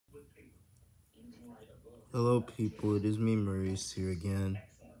Hello people, it is me Maurice here again,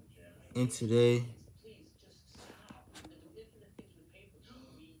 and today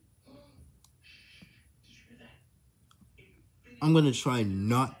I'm gonna try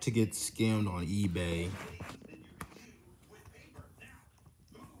not to get scammed on eBay,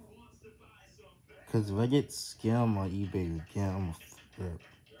 because if I get scammed on eBay again, I'm gonna flip.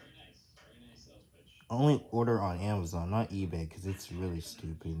 I only order on Amazon, not eBay, because it's really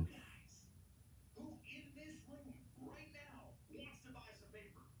stupid.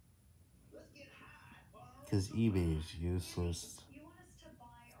 Because eBay is useless.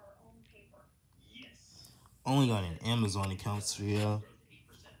 Only got an Amazon account, so yeah.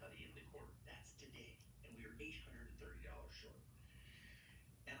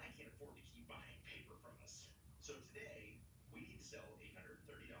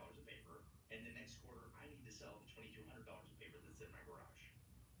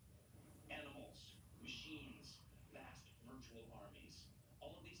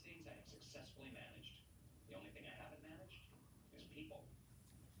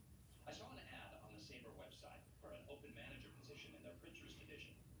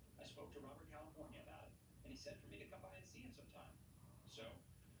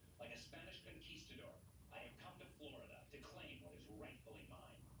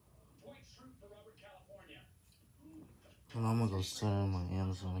 And I'm gonna go set in my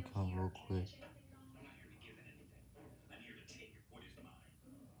Amazon account real quick.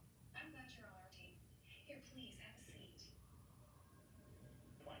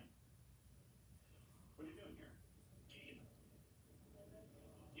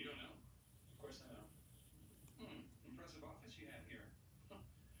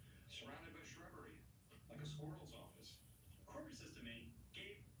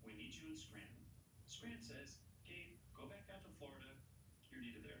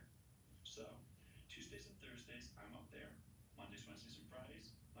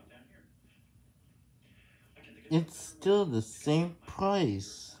 It's still the same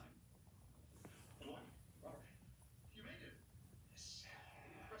price.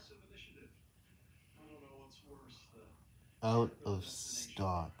 Out of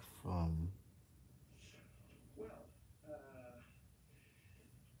stock from...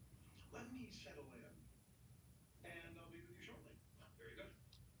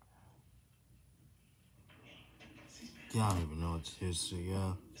 Yeah, I don't even know what to do, so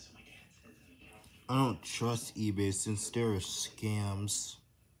yeah. I don't trust eBay since there are scams.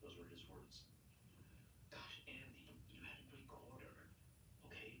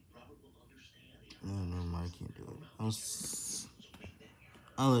 No, never mind, I can't do it.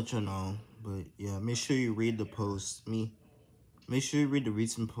 I'll let you know, but yeah, make sure you read the post. Make sure you read the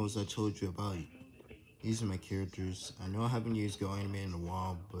recent post I told you about using my characters. I know I haven't used Go Anime in a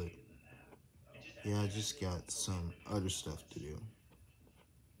while, but yeah, I just got some other stuff to do.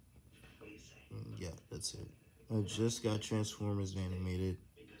 Yeah, that's it. I just got Transformers animated,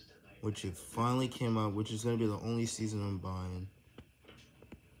 which it finally came out, which is gonna be the only season I'm buying.